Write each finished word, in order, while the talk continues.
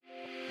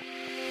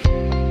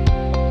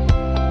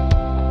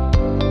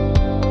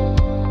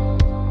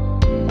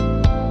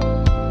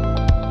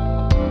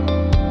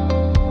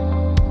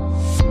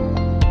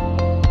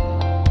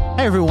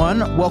Hey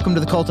everyone, welcome to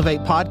the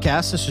Cultivate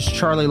podcast. This is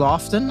Charlie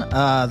Lofton,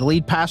 the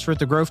lead pastor at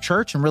the Grove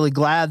Church. I'm really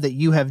glad that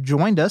you have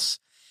joined us.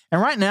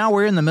 And right now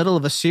we're in the middle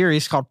of a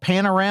series called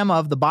Panorama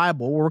of the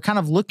Bible, where we're kind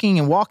of looking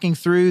and walking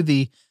through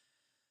the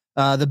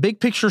big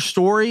picture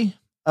story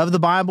of the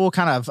Bible,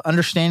 kind of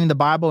understanding the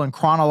Bible in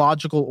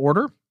chronological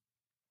order.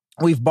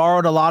 We've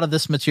borrowed a lot of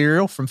this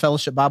material from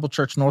Fellowship Bible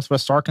Church,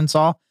 Northwest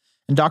Arkansas,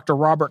 and Dr.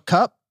 Robert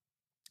Cupp.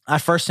 I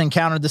first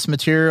encountered this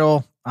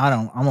material,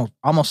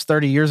 almost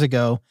 30 years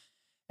ago.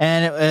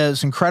 And it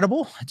was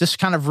incredible, just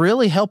kind of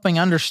really helping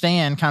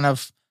understand kind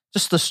of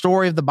just the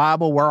story of the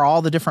Bible, where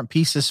all the different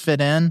pieces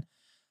fit in.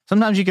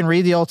 Sometimes you can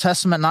read the Old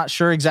Testament, not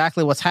sure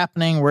exactly what's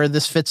happening, where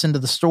this fits into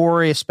the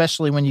story,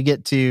 especially when you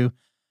get to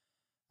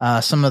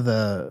some of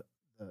the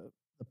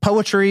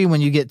poetry,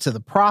 when you get to the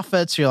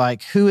prophets. You're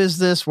like, who is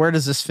this? Where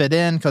does this fit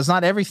in? Because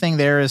not everything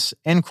there is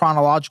in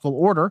chronological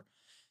order.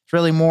 It's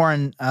really more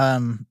in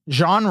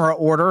genre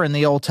order in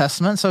the Old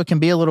Testament, so it can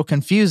be a little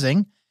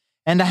confusing.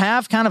 And to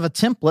have kind of a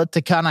template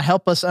to kind of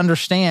help us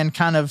understand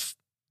kind of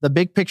the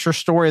big picture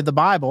story of the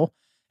Bible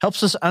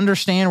helps us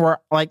understand where,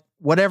 like,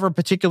 whatever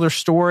particular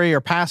story or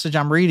passage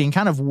I'm reading,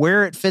 kind of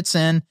where it fits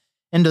into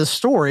the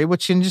story,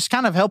 which can just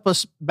kind of help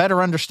us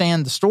better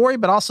understand the story,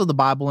 but also the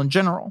Bible in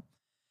general.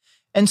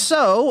 And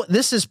so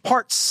this is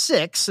part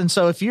 6. And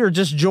so if you're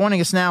just joining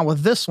us now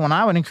with this one,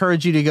 I would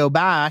encourage you to go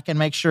back and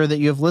make sure that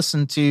you have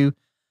listened to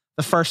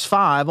the first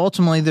 5.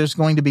 Ultimately, there's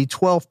going to be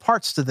 12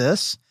 parts to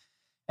this.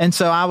 And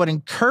so I would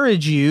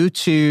encourage you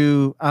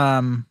to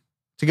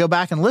go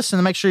back and listen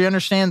to make sure you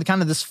understand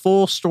kind of this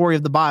full story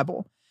of the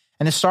Bible.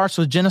 And it starts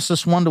with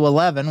Genesis 1 to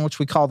 11, which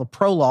we call the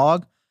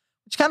prologue,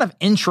 which kind of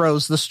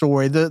intros the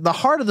story. The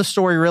heart of the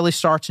story really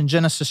starts in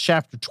Genesis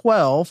chapter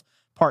 12,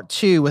 part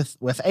 2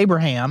 with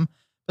Abraham.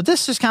 But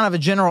this is kind of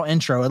a general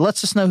intro. It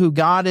lets us know who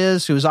God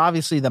is, who is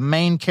obviously the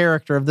main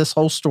character of this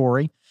whole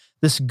story,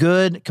 this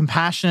good,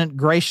 compassionate,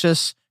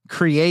 gracious,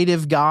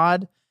 creative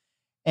God.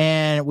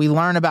 And we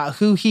learn about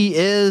who he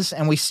is,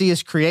 and we see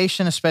his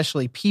creation,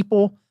 especially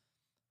people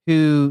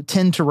who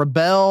tend to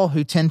rebel,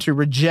 who tend to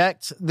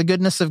reject the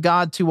goodness of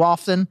God too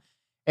often.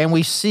 And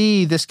we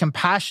see this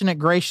compassionate,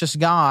 gracious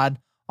God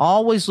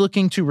always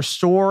looking to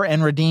restore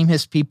and redeem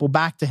his people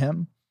back to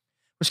him,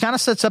 which kind of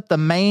sets up the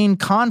main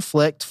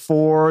conflict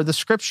for the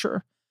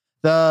scripture.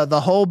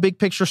 The whole big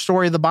picture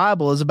story of the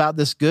Bible is about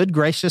this good,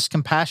 gracious,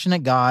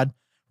 compassionate God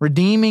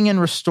redeeming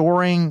and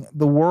restoring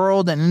the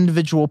world and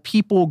individual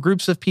people,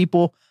 groups of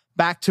people,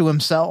 back to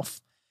himself.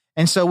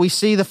 And so we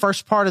see the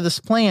first part of this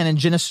plan in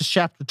Genesis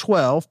chapter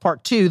 12,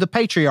 part 2, the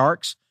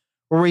patriarchs,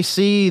 where we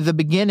see the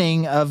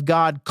beginning of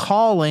God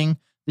calling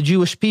the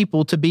Jewish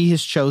people to be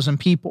his chosen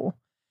people.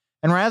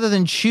 And rather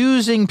than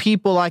choosing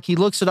people, like he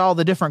looks at all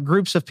the different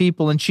groups of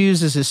people and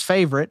chooses his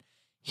favorite,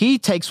 he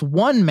takes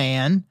one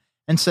man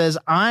and says,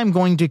 I'm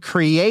going to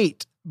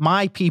create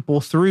my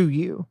people through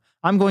you.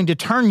 I'm going to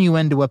turn you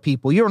into a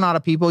people. You're not a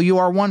people. You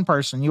are one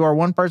person. You are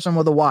one person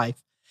with a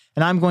wife.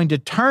 And I'm going to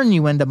turn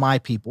you into my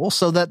people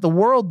so that the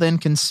world then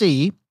can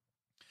see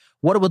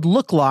what it would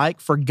look like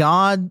for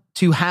God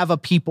to have a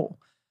people,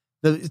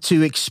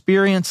 to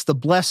experience the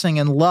blessing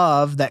and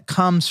love that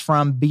comes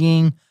from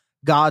being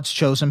God's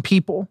chosen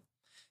people.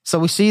 So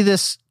we see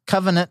this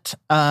covenant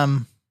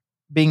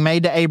being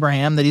made to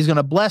Abraham, that he's going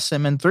to bless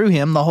him, and through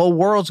him, the whole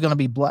world's going to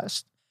be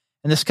blessed.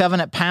 And this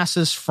covenant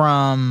passes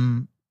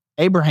from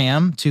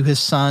Abraham to his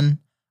son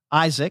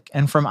Isaac,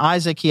 and from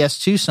Isaac he has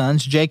 2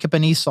 sons, Jacob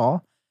and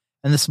Esau,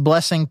 and this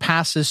blessing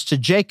passes to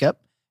Jacob,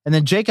 and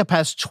then Jacob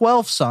has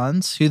 12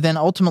 sons, who then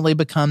ultimately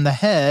become the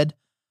head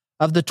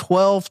of the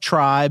 12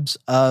 tribes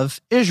of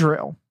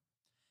Israel.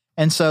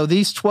 And so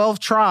these 12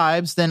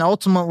 tribes, then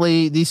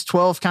ultimately these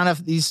 12 kind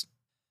of these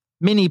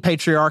mini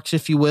patriarchs,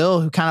 if you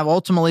will, who kind of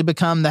ultimately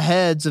become the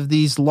heads of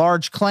these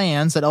large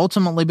clans that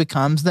ultimately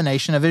becomes the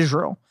nation of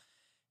Israel.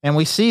 And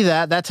we see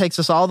that takes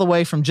us all the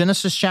way from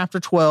Genesis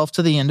chapter 12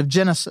 to the end of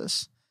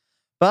Genesis.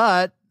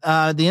 But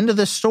the end of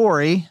this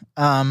story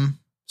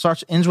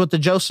ends with the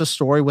Joseph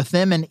story, with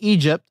them in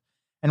Egypt.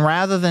 And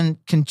rather than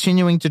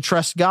continuing to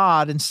trust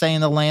God and stay in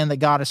the land that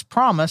God has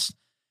promised,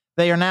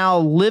 they are now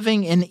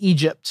living in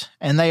Egypt,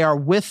 and they are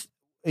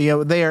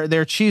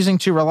they're choosing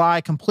to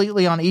rely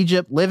completely on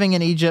Egypt, living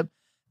in Egypt,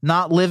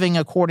 not living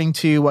according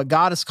to what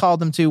God has called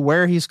them to,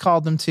 where he's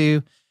called them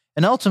to.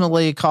 And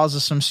ultimately, it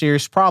causes some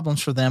serious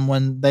problems for them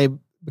when they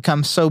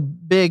become so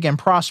big and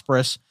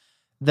prosperous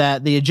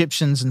that the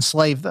Egyptians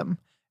enslave them.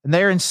 And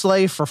they're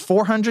enslaved for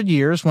 400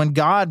 years when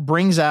God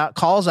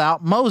calls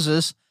out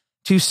Moses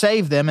to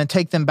save them and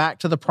take them back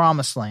to the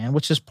promised land,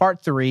 which is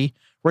part 3,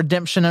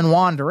 redemption and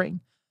wandering.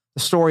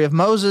 The story of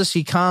Moses,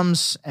 he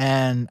comes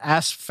and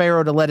asks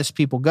Pharaoh to let his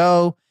people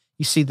go.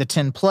 You see the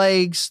 10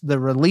 plagues, the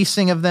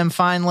releasing of them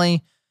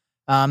finally,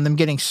 them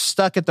getting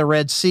stuck at the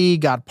Red Sea.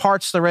 God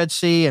parts the Red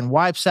Sea and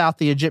wipes out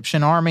the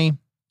Egyptian army.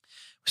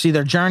 We see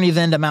their journey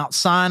then to Mount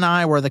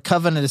Sinai, where the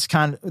covenant is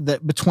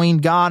between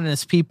God and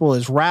his people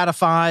is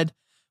ratified.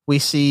 We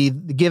see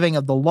the giving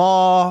of the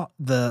law,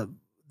 the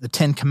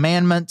 10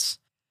 commandments,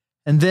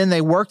 and then they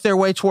work their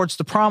way towards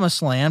the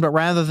promised land. But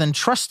rather than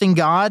trusting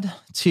God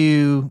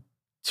to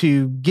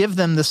to give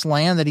them this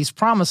land that he's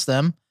promised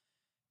them,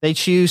 they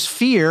choose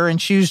fear and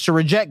choose to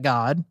reject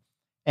God.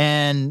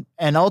 And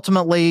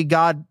ultimately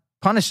God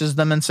punishes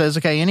them and says,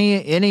 okay,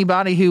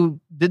 anybody who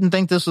didn't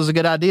think this was a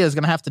good idea is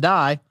going to have to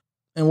die,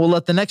 and we'll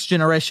let the next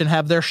generation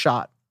have their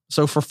shot.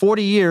 So for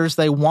 40 years,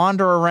 they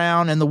wander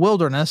around in the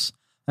wilderness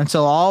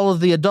until all of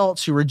the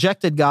adults who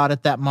rejected God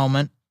at that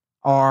moment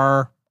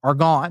are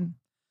gone.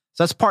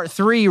 So that's part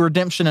 3,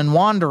 redemption and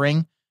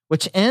wandering,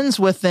 which ends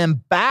with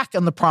them back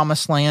in the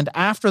promised land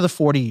after the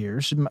 40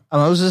 years.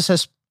 Moses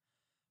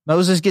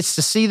gets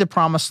to see the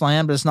promised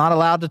land, but is not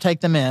allowed to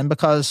take them in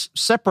because,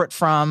 separate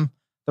from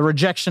the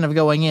rejection of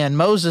going in,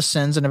 Moses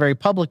sins in a very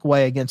public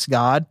way against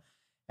God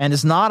and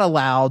is not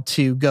allowed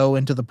to go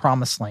into the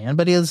promised land,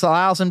 but he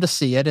allows him to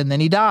see it, and then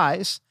he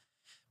dies,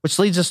 which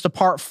leads us to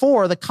part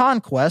 4, the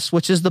conquest,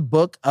 which is the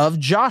book of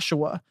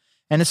Joshua.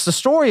 And it's the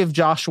story of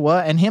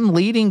Joshua and him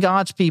leading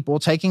God's people,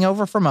 taking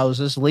over for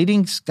Moses,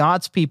 leading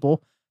God's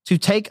people to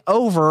take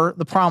over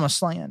the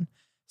promised land.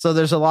 So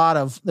there's a lot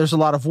of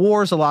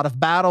wars, a lot of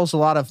battles, a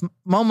lot of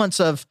moments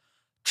of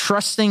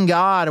trusting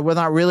God, or whether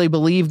or not really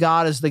believe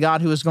God is the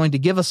God who is going to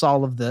give us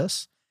all of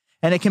this.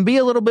 And it can be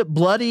a little bit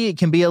bloody. It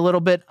can be a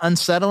little bit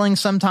unsettling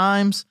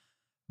sometimes.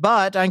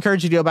 But I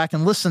encourage you to go back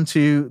and listen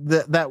to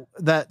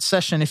that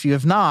session if you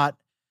have not.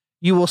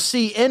 You will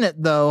see in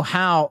it, though,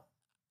 how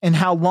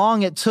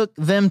long it took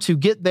them to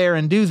get there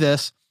and do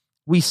this.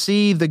 We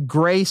see the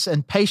grace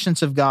and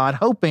patience of God,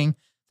 hoping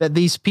that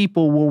these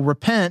people will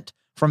repent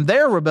from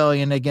their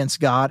rebellion against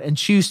God and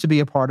choose to be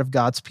a part of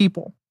God's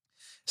people.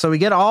 So we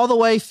get all the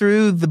way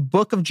through the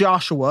book of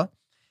Joshua,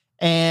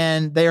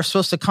 and they are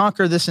supposed to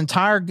conquer this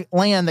entire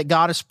land that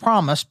God has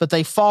promised, but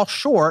they fall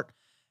short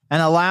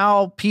and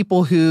allow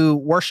people who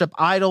worship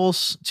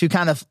idols to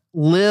kind of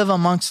live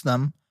amongst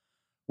them,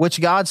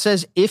 which God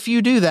says, if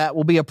you do that,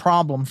 will be a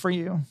problem for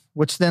you,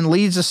 which then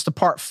leads us to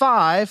part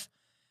 5.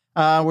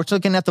 We're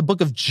looking at the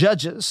book of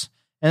Judges.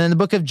 And in the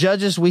book of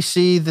Judges, we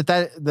see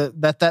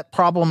that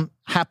problem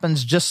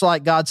happens just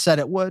like God said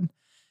it would.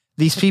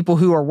 These people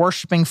who are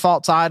worshiping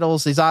false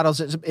idols, these idols,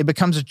 it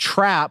becomes a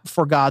trap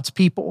for God's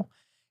people.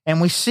 And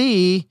we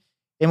see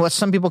in what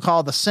some people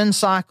call the sin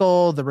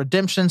cycle, the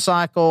redemption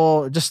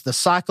cycle, just the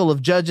cycle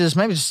of Judges.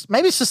 Maybe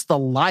it's just the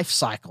life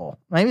cycle.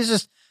 Maybe it's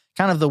just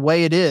kind of the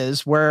way it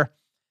is, where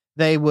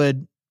they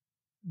would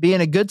be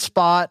in a good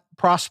spot,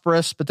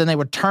 prosperous, but then they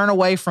would turn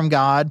away from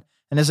God.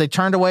 And as they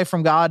turned away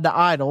from God to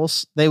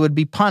idols, they would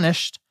be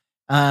punished.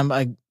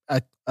 A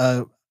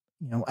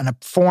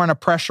foreign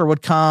oppressor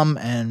would come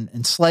and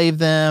enslave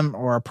them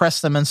or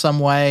oppress them in some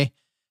way.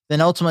 Then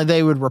ultimately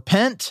they would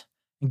repent,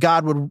 and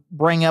God would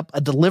bring up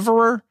a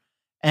deliverer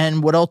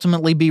and would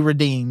ultimately be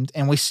redeemed.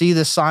 And we see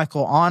this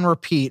cycle on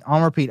repeat,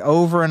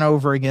 over and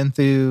over again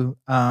through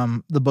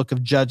the book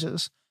of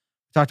Judges.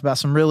 We talked about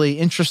some really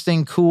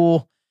interesting,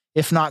 cool,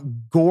 if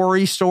not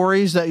gory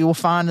stories that you will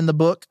find in the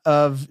book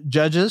of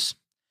Judges.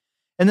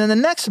 And then the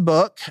next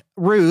book,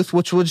 Ruth,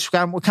 which we'll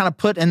kind of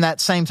put in that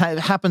same time,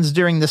 it happens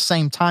during the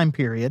same time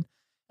period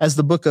as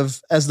the book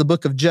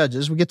of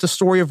Judges. We get the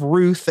story of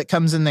Ruth that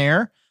comes in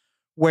there,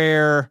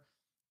 where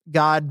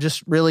God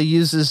just really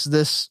uses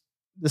this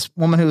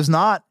woman who is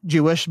not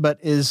Jewish, but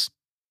is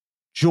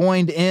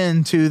joined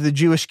into the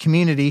Jewish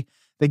community,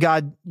 that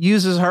God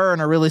uses her in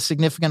a really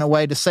significant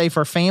way to save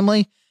her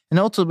family, and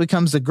ultimately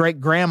becomes the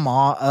great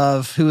grandma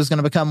of who is going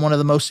to become one of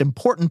the most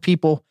important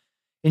people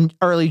in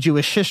early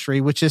Jewish history,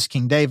 which is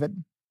King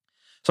David.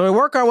 So we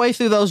work our way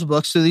through those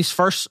books, through these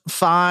first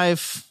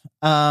 5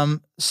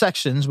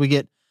 sections. We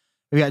got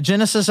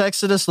Genesis,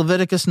 Exodus,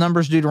 Leviticus,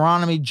 Numbers,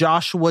 Deuteronomy,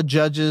 Joshua,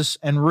 Judges,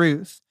 and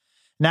Ruth.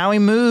 Now we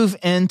move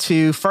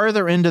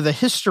further into the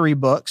history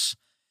books,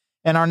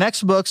 and our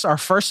next books are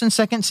 1st and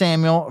 2nd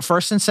Samuel,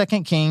 1st and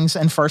 2nd Kings,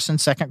 and 1st and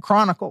 2nd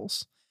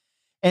Chronicles.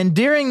 And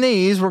during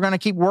these, we're going to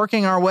keep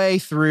working our way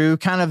through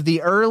kind of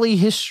the early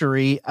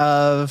history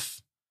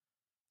of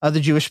the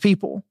Jewish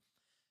people.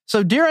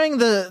 So during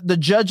the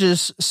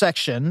Judges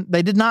section,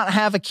 they did not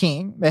have a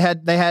king. They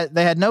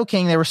had no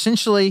king. They were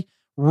essentially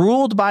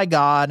ruled by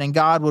God, and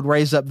God would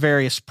raise up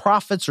various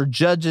prophets or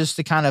judges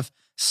to kind of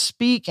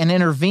speak and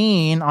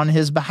intervene on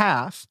his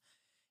behalf.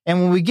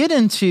 And when we get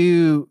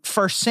into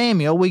 1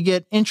 Samuel, we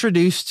get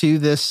introduced to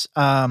this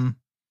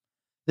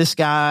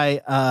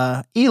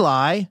guy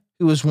Eli,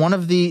 who was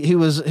who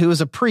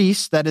was a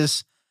priest that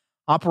is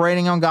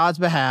operating on God's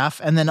behalf,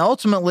 and then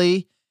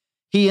ultimately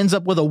he ends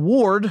up with a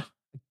ward,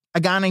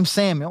 a guy named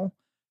Samuel,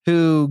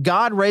 who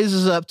God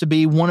raises up to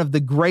be one of the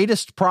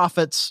greatest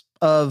prophets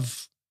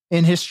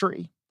in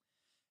history.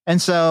 And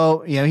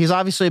so, he's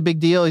obviously a big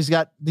deal. He's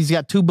got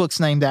 2 books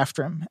named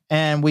after him,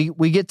 and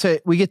we get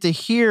to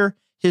hear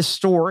his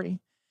story.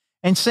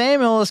 And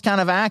Samuel is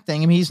kind of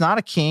acting. I mean, he's not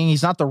a king.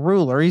 He's not the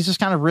ruler. He's just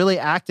kind of really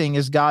acting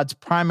as God's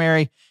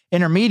primary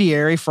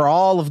intermediary for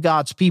all of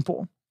God's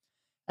people,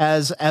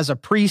 as a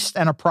priest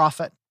and a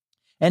prophet.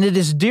 And it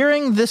is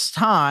during this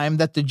time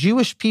that the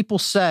Jewish people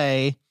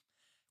say,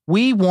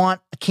 we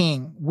want a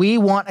king. We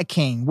want a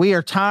king. We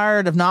are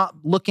tired of not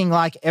looking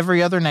like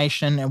every other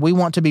nation, and we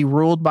want to be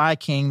ruled by a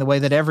king the way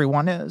that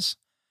everyone is.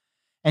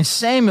 And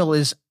Samuel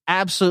is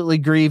absolutely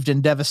grieved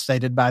and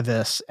devastated by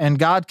this. And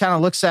God kind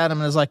of looks at him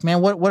and is like,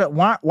 man,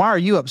 why are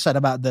you upset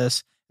about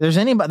this?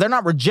 They're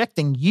not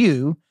rejecting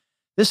you.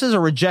 This is a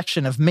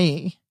rejection of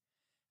me.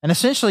 And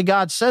essentially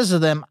God says to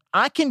them,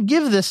 I can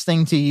give this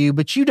thing to you,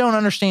 but you don't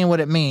understand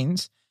what it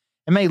means.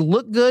 It may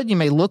look good. You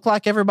may look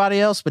like everybody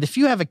else, but if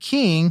you have a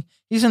king,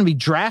 he's going to be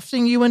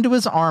drafting you into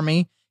his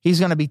army. He's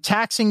going to be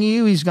taxing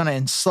you. He's going to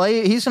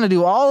enslave. He's going to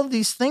do all of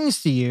these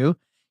things to you.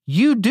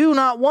 You do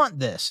not want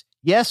this.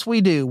 Yes, we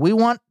do. We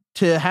want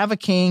to have a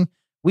king.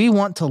 We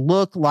want to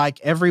look like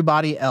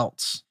everybody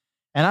else.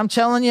 And I'm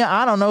telling you,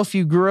 I don't know if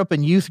you grew up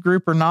in youth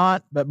group or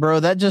not, but bro,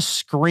 that just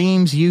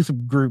screams youth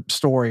group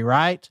story,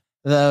 right?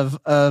 Of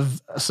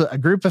a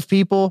group of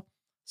people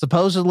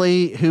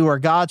supposedly who are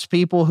God's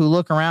people who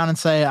look around and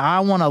say, I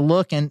want to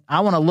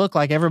look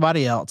like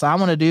everybody else. I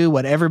want to do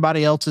what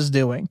everybody else is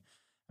doing.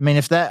 I mean,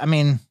 that's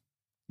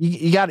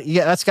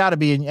got to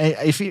be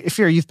if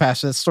you're a youth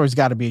pastor, that story's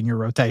got to be in your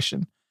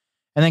rotation.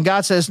 And then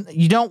God says,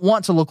 you don't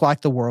want to look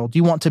like the world.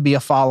 You want to be a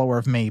follower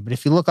of me. But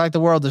if you look like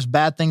the world, there's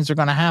bad things are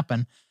going to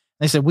happen.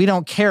 They said, we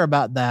don't care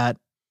about that.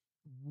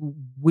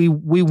 We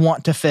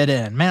want to fit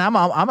in. Man,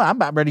 I'm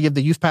about ready to give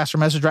the youth pastor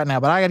message right now,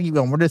 but I got to keep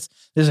going. This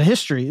is a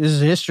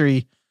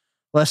history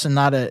lesson,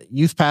 not a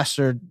youth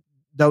pastor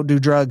don't do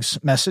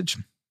drugs message.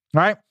 All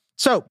right.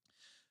 So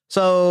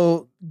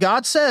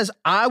God says,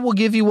 I will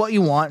give you what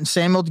you want. And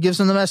Samuel gives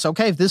him the message.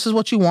 Okay, if this is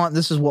what you want,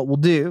 this is what we'll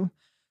do.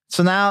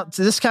 So now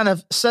this kind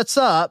of sets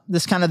up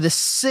this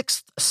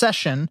sixth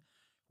session,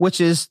 which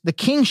is the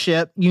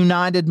Kingship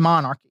United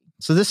Monarchy.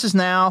 So this is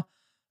now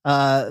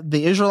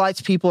the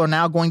Israelites people are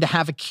now going to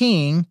have a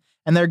king,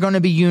 and they're going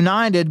to be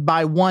united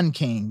by one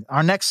king.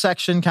 Our next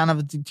section, kind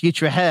of to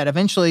get you ahead,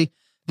 eventually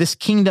this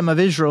kingdom of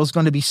Israel is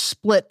going to be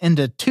split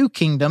into two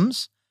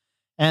kingdoms,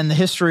 and the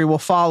history will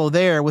follow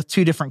there with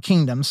two different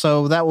kingdoms.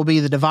 So that will be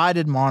the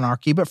divided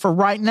monarchy. But for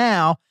right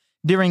now,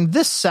 during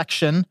this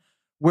section,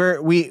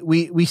 where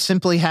we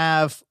simply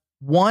have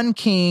one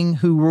king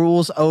who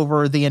rules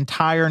over the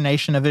entire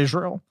nation of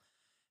Israel.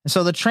 And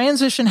so the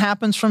transition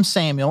happens from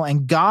Samuel,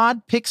 and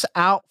God picks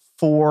out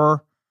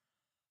for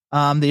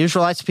the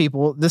Israelites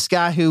people this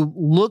guy who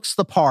looks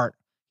the part.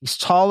 He's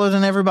taller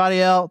than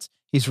everybody else.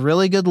 He's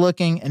really good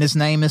looking, and his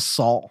name is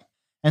Saul.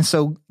 And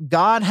so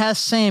God has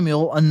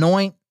Samuel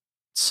anoint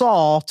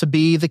Saul to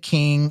be the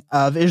king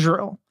of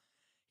Israel.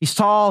 He's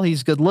tall,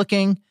 he's good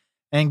looking,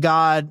 and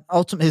God,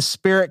 ultimately, his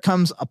spirit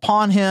comes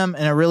upon him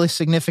in a really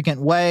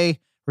significant way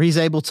where he's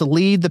able to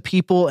lead the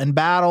people in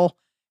battle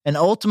and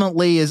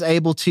ultimately is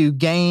able to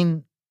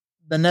gain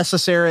the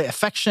necessary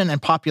affection and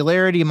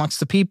popularity amongst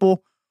the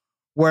people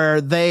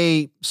where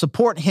they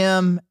support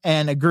him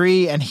and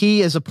agree, and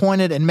he is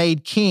appointed and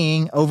made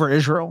king over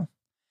Israel.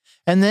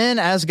 And then,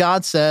 as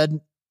God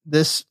said,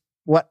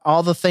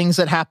 all the things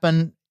that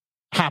happen.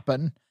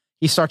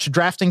 He starts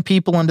drafting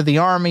people into the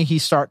army. He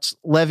starts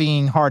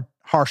levying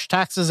harsh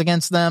taxes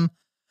against them.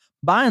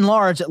 By and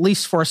large, at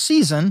least for a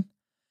season,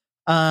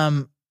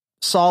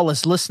 Saul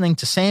is listening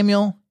to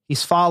Samuel.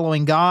 He's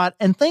following God,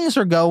 and things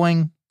are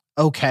going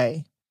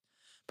okay.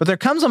 But there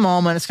comes a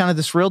moment, it's kind of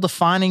this real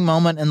defining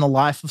moment in the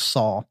life of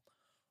Saul,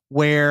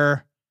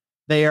 where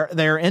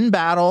they're in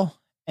battle,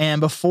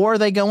 and before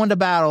they go into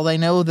battle, they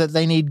know that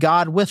they need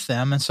God with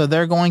them, and so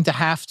they're going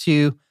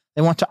to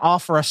they want to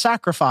offer a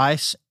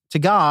sacrifice to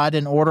God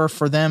in order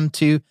for them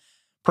to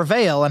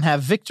prevail and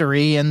have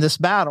victory in this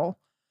battle.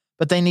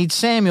 But they need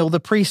Samuel, the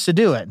priest, to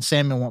do it. And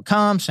Samuel won't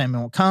come,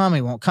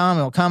 he won't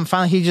come.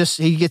 Finally,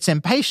 he gets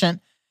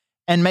impatient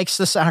and makes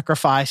the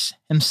sacrifice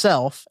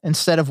himself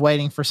instead of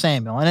waiting for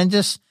Samuel.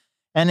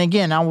 And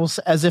again,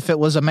 as if it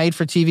was a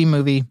made-for-TV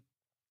movie,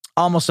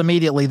 almost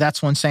immediately,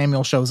 that's when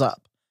Samuel shows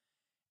up.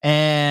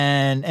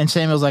 And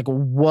Samuel's like,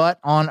 what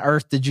on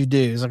earth did you do?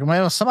 He's like,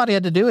 well, somebody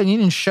had to do it and you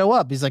didn't show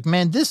up. He's like,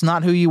 man, this is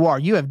not who you are.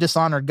 You have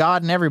dishonored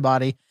God and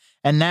everybody.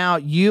 And now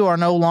you are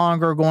no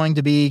longer going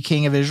to be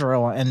king of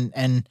Israel.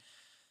 And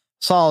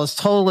Saul is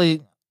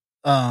totally,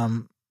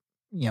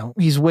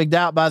 he's wigged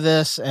out by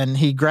this, and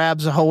he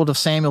grabs a hold of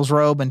Samuel's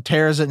robe and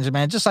tears it and says,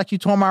 man, just like you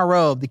tore my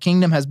robe, the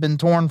kingdom has been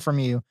torn from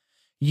you.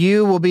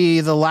 You will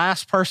be the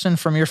last person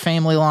from your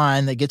family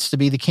line that gets to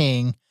be the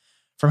king.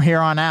 From here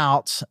on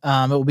out,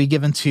 it will be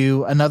given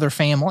to another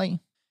family.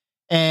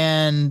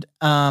 And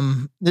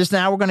now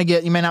we're going to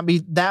get, you may not be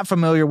that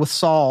familiar with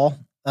Saul.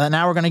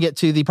 Now we're going to get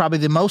to probably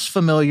the most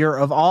familiar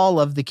of all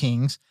of the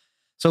kings.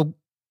 So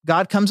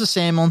God comes to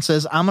Samuel and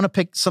says, I'm going to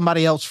pick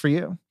somebody else for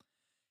you.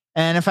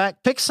 And in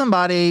fact, pick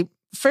somebody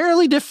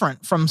fairly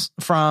different from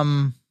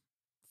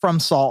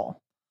Saul.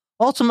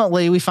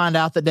 Ultimately, we find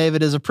out that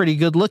David is a pretty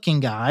good looking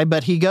guy,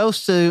 but God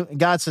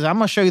says, I'm going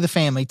to show you the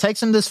family. He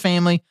takes him to this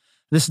family,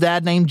 this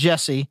dad named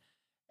Jesse,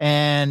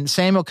 and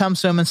Samuel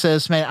comes to him and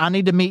says, man, I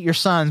need to meet your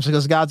sons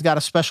because God's got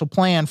a special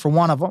plan for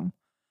one of them.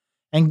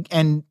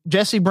 And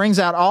Jesse brings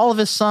out all of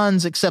his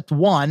sons except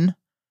one,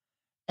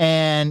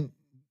 and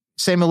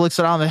Samuel looks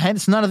at all of them, hey,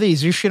 it's none of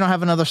these. You sure don't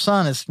have another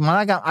son.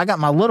 I got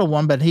my little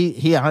one, but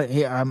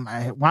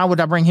why would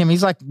I bring him?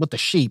 He's like with the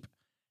sheep.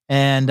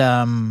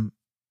 And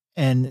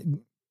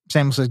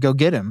Samuel says, go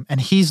get him. And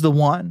he's the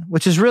one,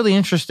 which is really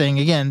interesting.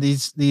 Again,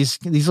 these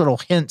little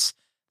hints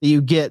that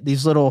you get,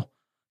 these little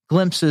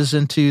glimpses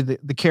into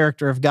the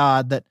character of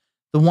God, that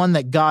the one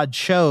that God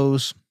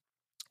chose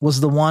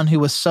was the one who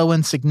was so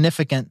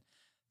insignificant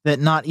that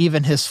not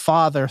even his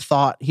father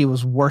thought he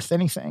was worth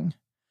anything.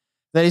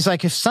 That he's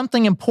like, if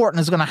something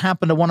important is going to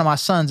happen to one of my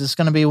sons, it's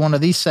going to be one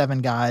of these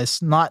 7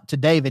 guys, not to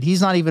David.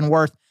 He's not even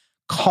worth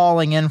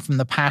calling in from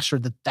the pasture,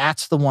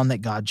 that's the one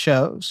that God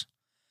chose.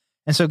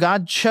 And so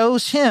God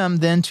chose him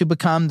then to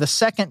become the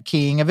second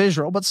king of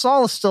Israel. But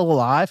Saul is still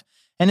alive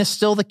and is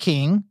still the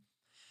king.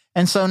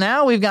 And so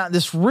now we've got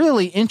this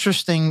really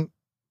interesting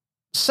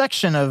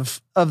section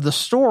of the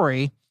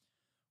story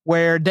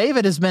where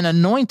David has been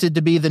anointed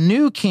to be the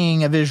new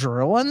king of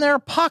Israel. And there are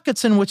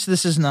pockets in which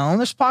this is known.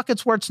 There's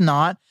pockets where it's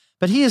not.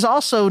 But he is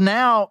also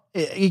now,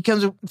 he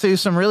comes through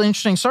some really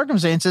interesting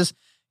circumstances,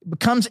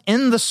 becomes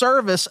in the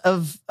service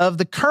of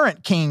the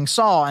current king,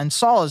 Saul. And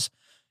Saul is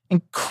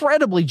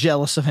incredibly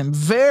jealous of him,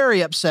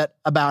 very upset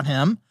about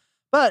him.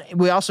 But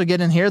we also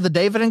get in here the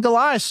David and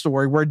Goliath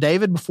story, where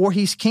David, before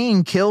he's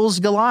king, kills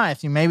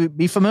Goliath. You may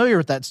be familiar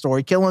with that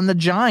story, killing the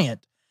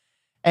giant.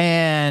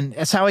 And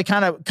that's how he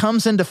kind of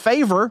comes into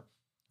favor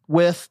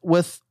with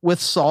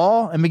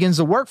Saul and begins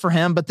to work for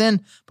him. But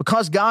then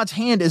because God's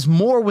hand is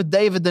more with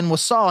David than with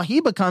Saul, he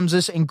becomes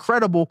this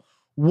incredible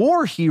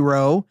war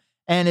hero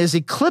and is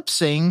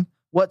eclipsing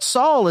what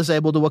Saul is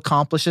able to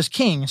accomplish as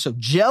king. So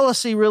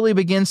jealousy really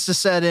begins to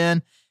set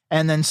in.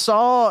 And then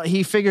Saul,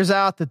 he figures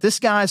out that this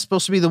guy is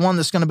supposed to be the one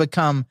that's going to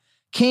become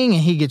king.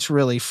 And he gets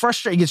really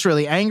frustrated, he gets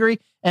really angry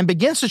and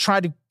begins to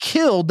try to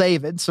kill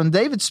David. So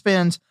David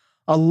spends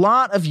a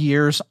lot of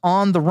years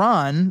on the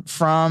run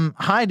from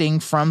hiding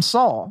from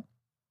Saul.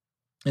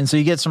 And so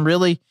you get some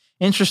really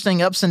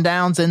interesting ups and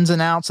downs, ins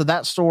and outs of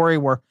that story,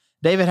 where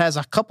David has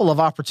a couple of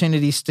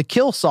opportunities to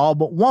kill Saul,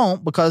 but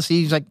won't, because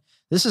he's like,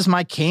 this is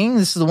my king.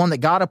 This is the one that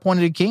God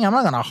appointed king. I'm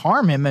not going to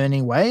harm him in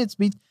any way. It'd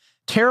be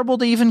terrible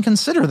to even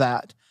consider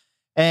that.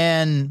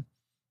 And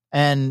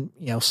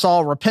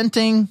Saul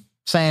repenting,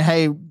 saying,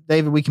 hey,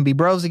 David, we can be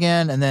bros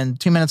again. And then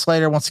 2 minutes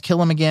later wants to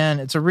kill him again.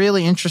 It's a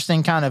really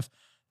interesting kind of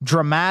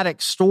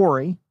dramatic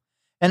story.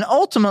 And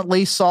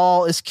ultimately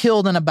Saul is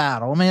killed in a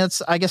battle. I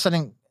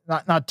mean,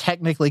 not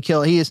technically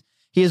killed. He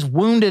is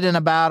wounded in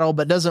a battle,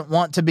 but doesn't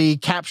want to be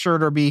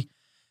captured or be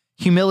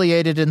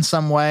humiliated in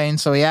some way. And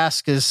so he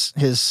asks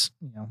his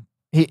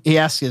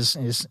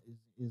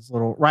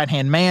little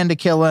right-hand man to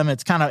kill him.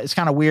 It's kind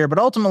of weird, but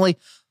ultimately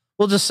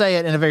we'll just say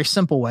it in a very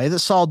simple way, that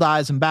Saul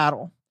dies in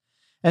battle.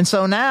 And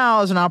so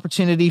now is an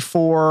opportunity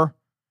for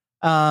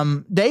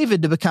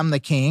David to become the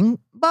king.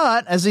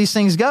 But as these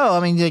things go, I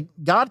mean,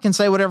 God can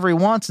say whatever he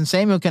wants, and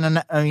Samuel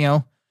can,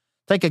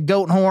 take a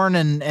goat horn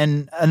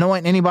and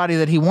anoint anybody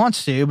that he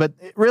wants to. But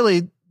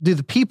really, do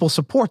the people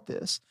support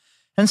this?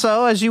 And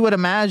so, as you would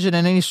imagine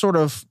in any sort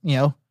of,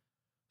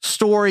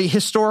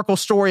 historical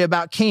story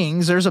about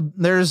kings,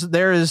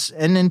 there is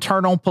an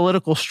internal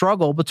political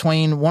struggle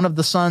between one of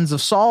the sons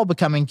of Saul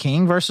becoming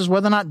king versus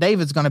whether or not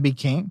David's going to be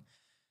king.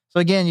 So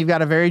again, you've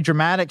got a very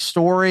dramatic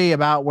story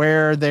about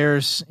where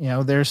there's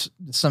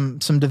some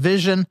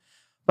division,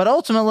 but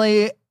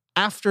ultimately,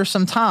 after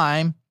some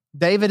time,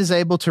 David is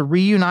able to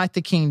reunite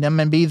the kingdom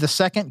and be the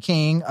second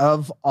king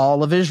of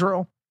all of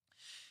Israel.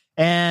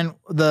 And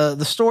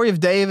the story of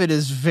David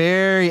is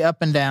very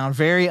up and down,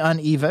 very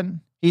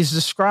uneven. He's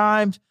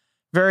described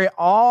very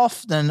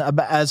often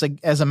as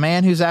a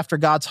man who's after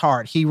God's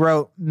heart. He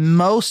wrote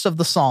most of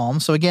the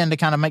Psalms. So again, to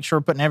kind of make sure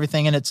we're putting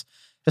everything in its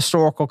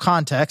historical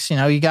context,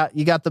 you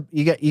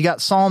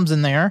got Psalms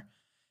in there,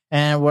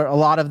 and where a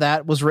lot of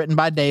that was written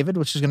by David,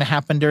 which is going to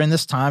happen during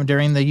this time,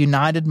 during the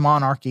United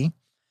Monarchy.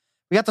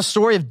 We got the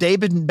story of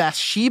David and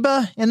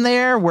Bathsheba in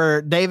there,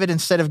 where David,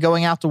 instead of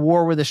going out to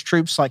war with his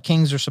troops like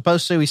kings are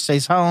supposed to, he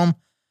stays home,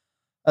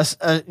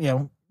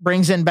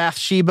 brings in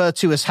Bathsheba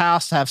to his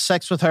house to have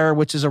sex with her,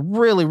 which is a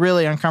really,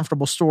 really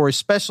uncomfortable story,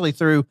 especially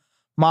through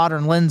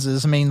modern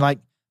lenses. I mean, like,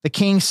 the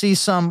king sees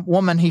some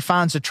woman he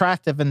finds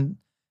attractive and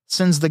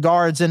sends the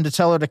guards in to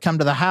tell her to come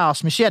to the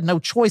house. I mean, she had no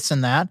choice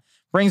in that.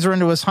 Brings her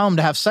into his home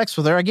to have sex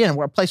with her. Again,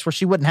 a place where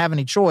she wouldn't have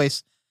any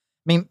choice.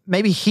 I mean,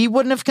 maybe he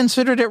wouldn't have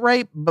considered it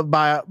rape, but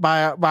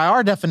by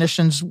our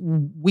definitions,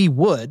 we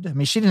would. I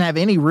mean, she didn't have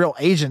any real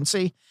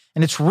agency,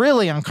 and it's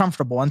really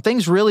uncomfortable. And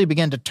things really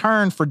begin to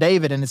turn for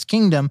David and his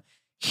kingdom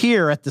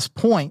here at this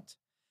point.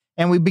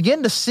 And we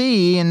begin to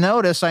see and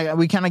notice,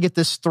 we kind of get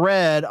this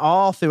thread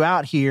all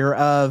throughout here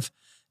of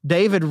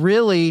David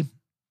really,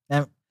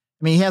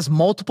 he has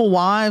multiple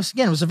wives.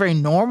 Again, it was a very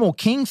normal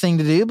king thing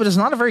to do, but it's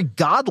not a very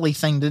godly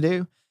thing to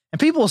do. And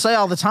people will say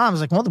all the time,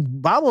 it's like, well, the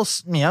Bible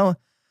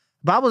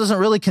doesn't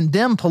really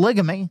condemn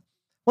polygamy.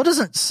 Well, it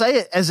doesn't say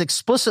it as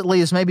explicitly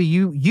as maybe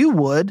you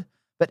would,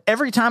 but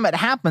every time it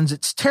happens,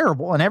 it's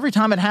terrible. And every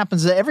time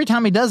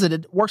he does it,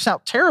 it works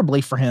out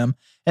terribly for him.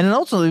 And it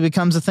ultimately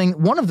becomes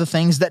one of the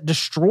things that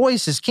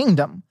destroys his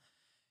kingdom.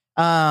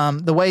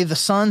 The way the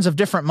sons of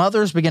different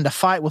mothers begin to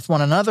fight with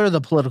one another,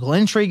 the political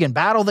intrigue and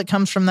battle that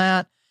comes from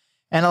that.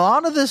 And a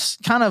lot of this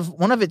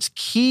one of its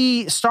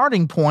key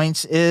starting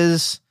points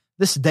is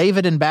this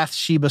David and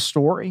Bathsheba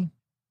story.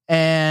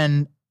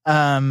 And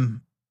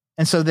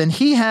so then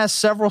he has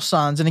several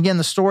sons. And again,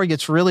 the story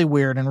gets really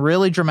weird and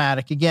really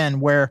dramatic again,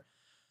 where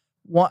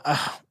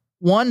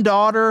one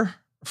daughter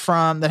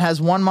that has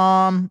one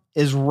mom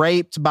is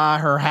raped by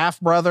her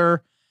half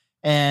brother,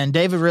 and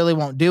David really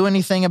won't do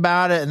anything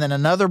about it. And then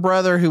another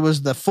brother, who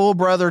was the full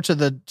brother to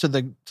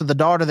the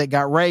daughter that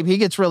got raped, he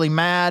gets really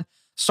mad,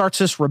 starts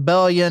this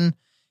rebellion.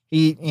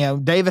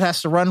 David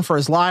has to run for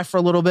his life for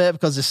a little bit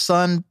because his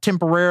son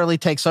temporarily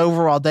takes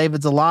over while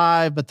David's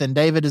alive, but then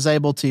David is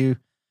able to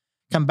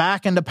come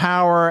back into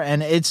power.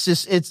 And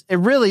it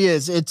really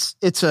is.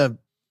 It's a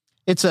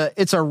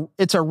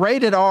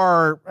rated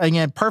R,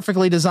 again,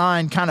 perfectly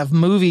designed kind of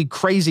movie,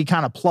 crazy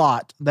kind of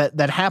plot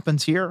that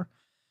happens here.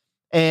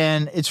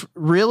 And it's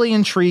really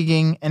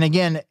intriguing. And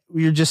again,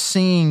 you're just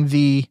seeing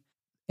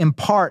in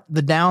part,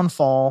 the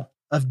downfall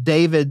of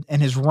David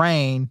and his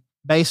reign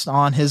based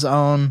on his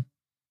own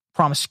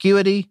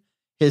promiscuity,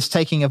 his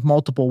taking of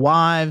multiple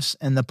wives,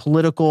 and the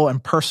political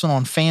and personal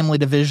and family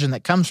division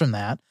that comes from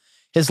that.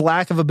 His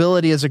lack of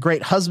ability as a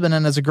great husband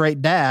and as a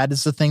great dad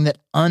is the thing that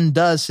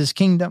undoes his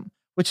kingdom,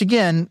 which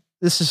again,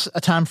 this is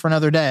a time for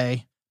another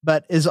day,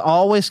 but is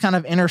always kind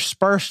of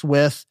interspersed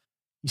with,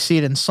 you see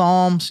it in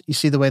Psalms, you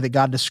see the way that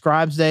God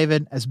describes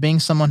David as being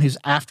someone who's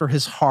after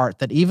his heart,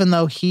 that even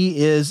though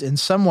he is in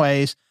some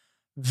ways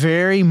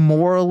very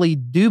morally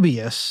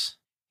dubious,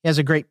 he has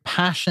a great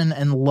passion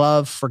and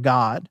love for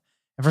God.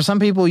 And for some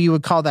people, you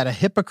would call that a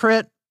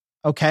hypocrite.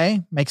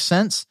 Okay, makes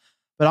sense.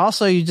 But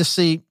also you just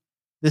see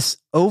this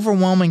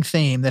overwhelming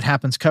theme that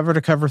happens cover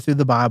to cover through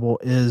the Bible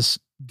is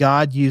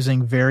God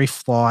using very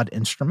flawed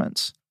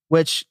instruments,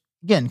 which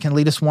again can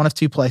lead us one of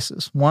two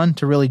places. One,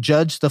 to really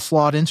judge the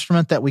flawed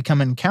instrument that we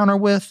come in encounter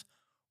with,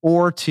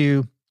 or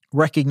to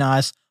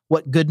recognize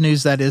what good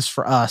news that is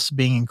for us,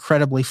 being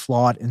incredibly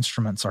flawed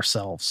instruments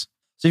ourselves.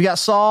 So you've got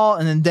Saul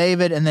and then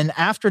David, and then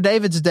after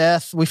David's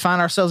death, we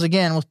find ourselves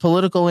again with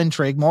political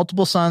intrigue,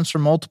 multiple sons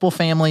from multiple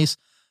families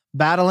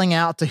battling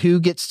out to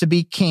who gets to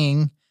be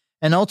king,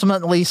 and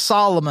ultimately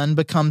Solomon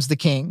becomes the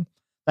king.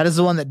 That is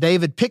the one that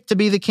David picked to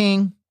be the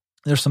king.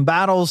 There's some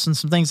battles and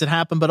some things that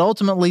happen, but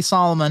ultimately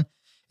Solomon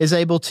is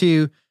able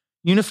to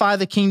unify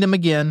the kingdom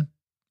again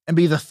and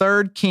be the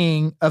third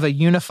king of a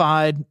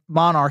unified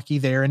monarchy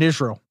there in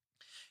Israel.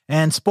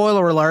 And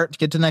spoiler alert, to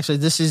get to the next one,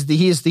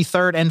 he is the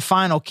third and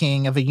final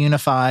king of a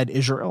unified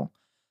Israel.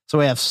 So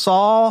we have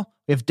Saul,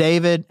 we have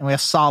David, and we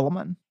have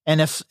Solomon. And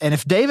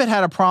if David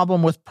had a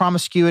problem with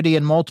promiscuity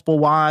and multiple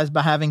wives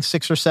by having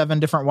 6 or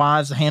 7 different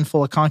wives, a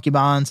handful of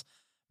concubines,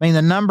 I mean,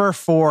 the number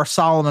for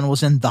Solomon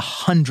was in the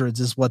hundreds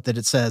is what that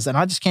it says. And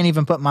I just can't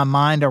even put my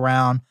mind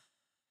around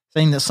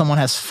saying that someone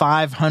has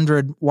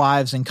 500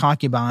 wives and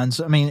concubines.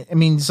 I mean,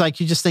 it's like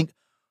you just think,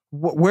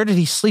 where did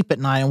he sleep at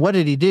night and what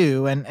did he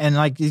do? And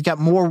like he's got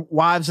more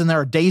wives than there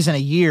are days in a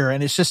year.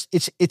 And it's just,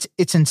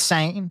 it's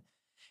insane.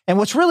 And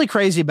what's really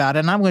crazy about it,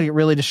 and I'm going to get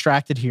really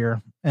distracted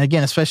here, and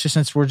again, especially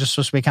since we're just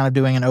supposed to be kind of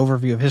doing an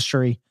overview of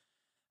history.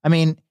 I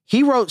mean,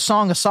 he wrote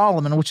Song of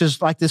Solomon, which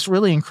is like this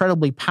really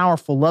incredibly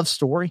powerful love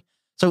story.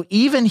 So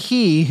even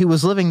he who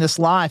was living this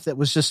life that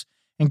was just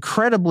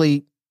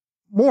incredibly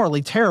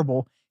morally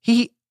terrible,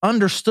 he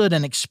understood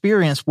and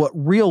experienced what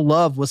real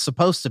love was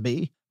supposed to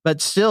be,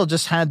 but still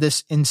just had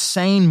this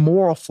insane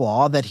moral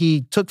flaw that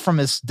he took from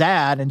his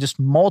dad and just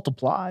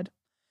multiplied.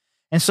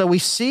 And so we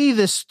see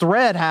this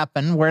thread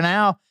happen where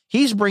now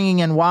he's bringing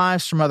in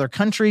wives from other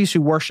countries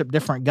who worship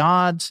different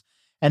gods.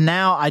 And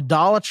now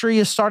idolatry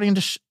is starting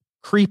to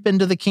creep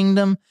into the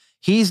kingdom.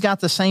 He's got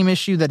the same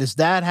issue that his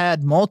dad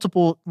had,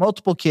 multiple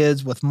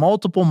kids with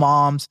multiple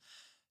moms,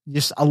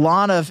 just a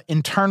lot of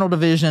internal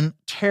division,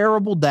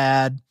 terrible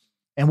dad.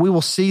 And we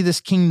will see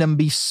this kingdom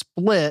be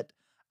split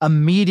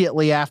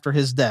immediately after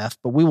his death,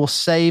 but we will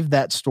save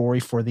that story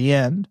for the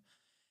end.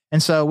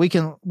 And so we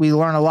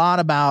learn a lot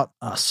about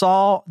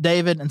Saul,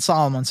 David, and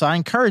Solomon. So I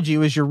encourage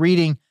you, as you're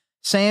reading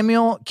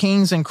Samuel,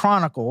 Kings, and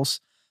Chronicles,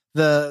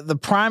 the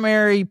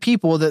primary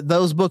people that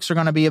those books are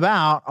going to be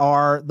about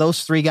are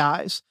those 3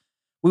 guys.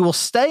 We will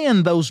stay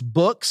in those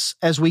books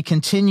as we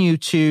continue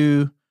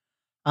to,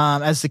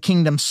 as the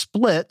kingdom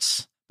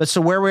splits. But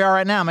so where we are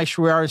right now, make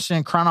sure we are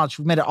in chronology.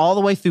 We've made it all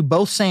the way through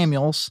both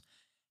Samuels,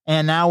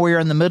 and now we're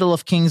in the middle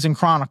of Kings and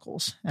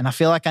Chronicles. And I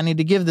feel like I need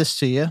to give this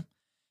to you,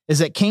 is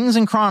that Kings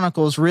and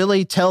Chronicles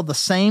really tell the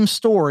same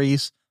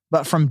stories,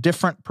 but from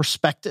different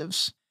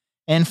perspectives.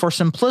 And for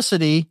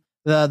simplicity,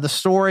 the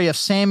story of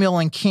Samuel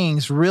and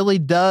Kings really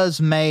does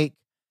make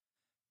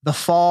the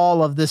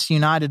fall of this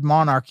united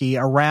monarchy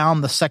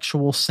around the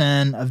sexual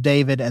sin of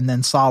David and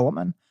then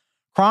Solomon.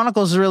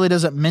 Chronicles really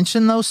doesn't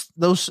mention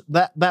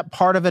that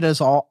part of it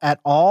at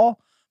all,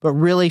 but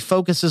really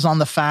focuses on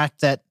the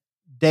fact that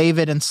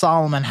David and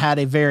Solomon had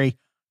a very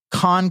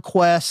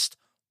conquest,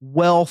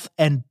 wealth,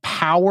 and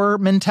power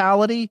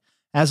mentality,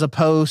 as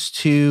opposed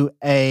to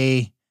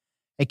a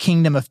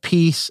kingdom of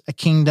peace, a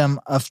kingdom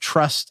of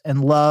trust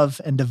and love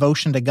and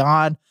devotion to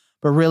God,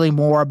 but really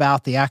more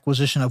about the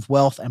acquisition of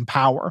wealth and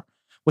power,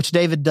 which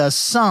David does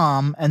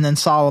some, and then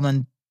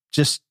Solomon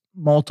just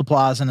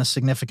multiplies in a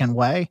significant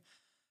way.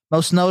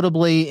 most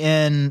notably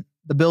in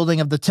the building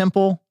of the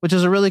temple, which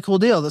is a really cool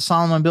deal that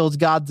Solomon builds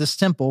God this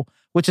temple,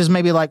 which is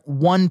maybe like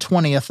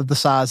 1/20th of the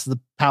size of the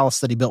palace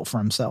that he built for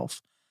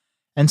himself.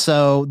 And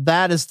so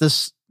that is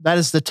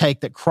the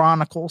take that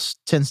Chronicles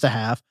tends to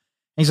have.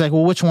 And he's like,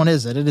 well, which one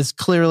is it? It is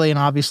clearly and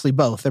obviously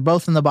both. They're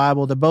both in the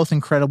Bible. They're both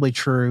incredibly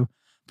true,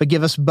 but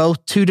give us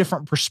both two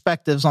different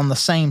perspectives on the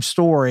same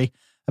story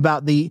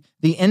about the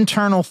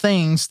internal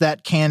things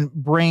that can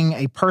bring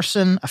a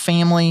person, a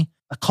family,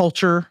 a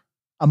culture,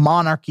 a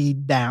monarchy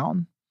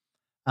down.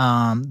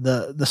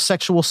 The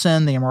sexual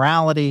sin, the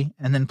immorality,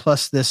 and then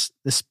plus this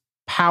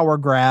power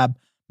grab,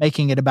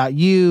 making it about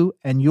you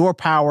and your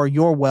power,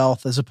 your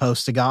wealth, as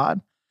opposed to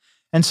God.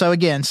 And so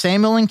again,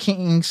 Samuel and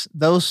Kings,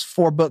 those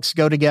 4 books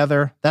go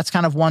together. That's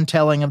kind of one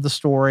telling of the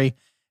story.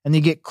 And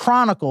you get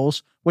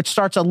Chronicles, which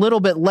starts a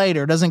little bit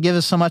later, doesn't give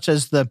us so much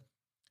as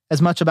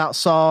much about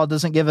Saul,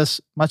 doesn't give us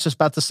much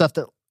about the stuff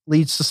that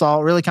leads to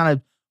Saul. It really kind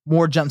of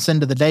more jumps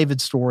into the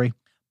David story.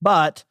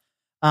 But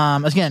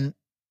again,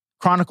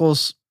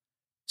 Chronicles,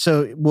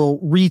 so we'll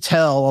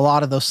retell a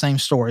lot of those same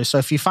stories. So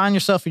if you find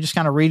yourself, you're just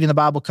kind of reading the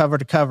Bible cover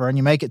to cover and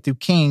you make it through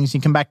Kings,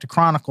 you come back to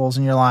Chronicles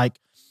and you're like,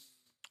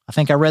 I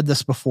think I read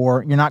this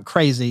before. You're not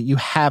crazy. You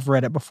have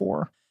read it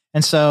before.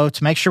 And so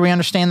to make sure we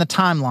understand the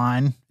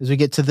timeline, as we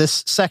get to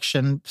this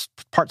section,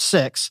 part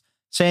 6,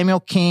 Samuel,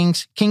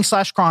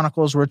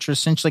 Kings/Chronicles, which are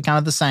essentially kind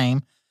of the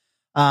same,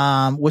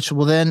 which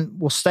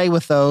we'll stay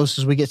with those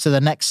as we get to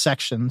the next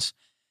sections.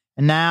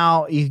 And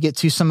now you get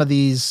to some of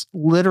these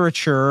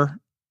literature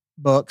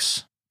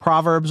books.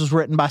 Proverbs was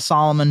written by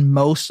Solomon.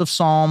 Most of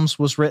Psalms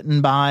was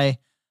written by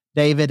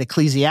David.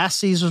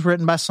 Ecclesiastes was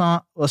written by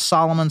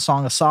Solomon.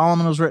 Song of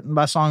Solomon was written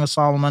by Song of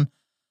Solomon.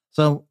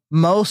 So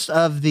most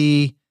of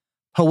the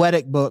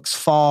poetic books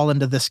fall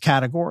into this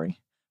category.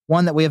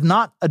 One that we have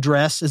not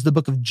addressed is the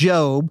book of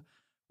Job,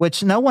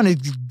 which no one is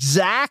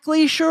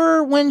exactly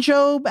sure when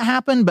Job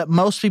happened, but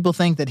most people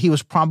think that he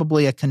was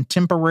probably a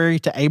contemporary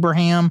to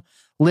Abraham,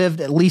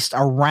 lived at least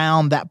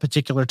around that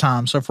particular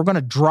time. So if we're going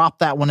to drop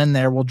that one in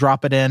there, we'll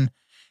drop it in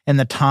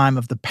the time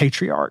of the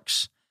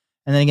patriarchs.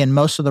 And then again,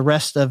 most of the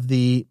rest of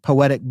the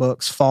poetic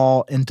books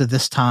fall into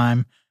this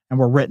time and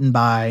were written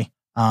by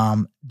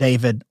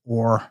David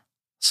or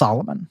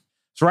Solomon.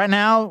 So right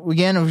now,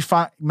 again, we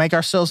make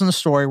ourselves in the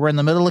story. We're in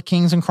the middle of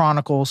Kings and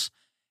Chronicles,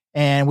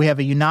 and we have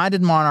a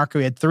united monarchy.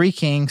 We had 3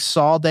 kings,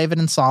 Saul, David,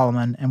 and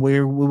Solomon. And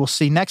we will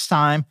see next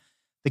time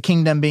the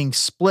kingdom being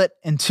split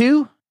in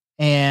 2,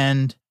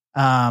 and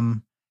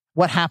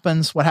what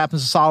happens to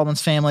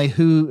Solomon's family,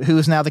 who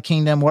is now the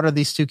kingdom, what are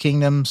these 2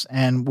 kingdoms,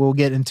 and we'll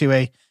get into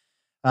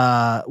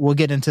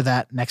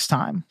that next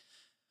time.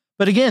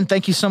 But again,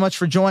 thank you so much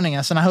for joining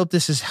us, and I hope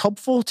this is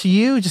helpful to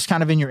you, just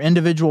kind of in your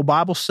individual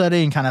Bible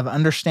study and kind of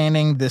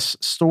understanding this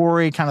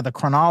story, kind of the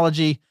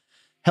chronology.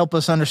 Help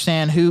us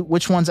understand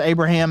which one's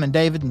Abraham and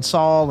David and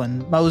Saul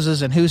and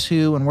Moses and who's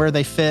who and where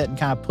they fit, and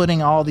kind of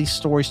putting all these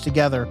stories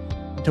together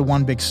into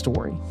one big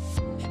story.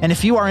 And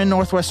if you are in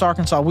Northwest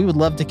Arkansas, we would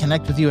love to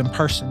connect with you in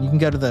person. You can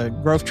go to the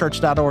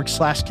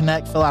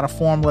grovechurch.org/connect, fill out a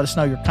form, let us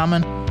know you're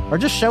coming, or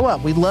just show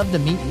up. We'd love to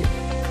meet you.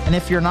 And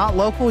if you're not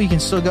local, you can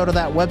still go to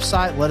that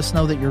website, let us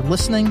know that you're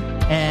listening,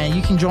 and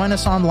you can join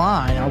us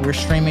online. We're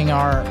streaming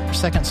our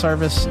second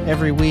service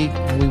every week,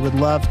 and we would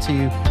love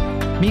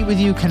to meet with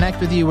you,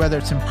 connect with you, whether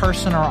it's in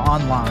person or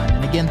online.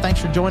 And again,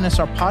 thanks for joining us,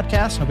 our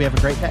podcast. Hope you have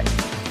a great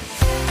day.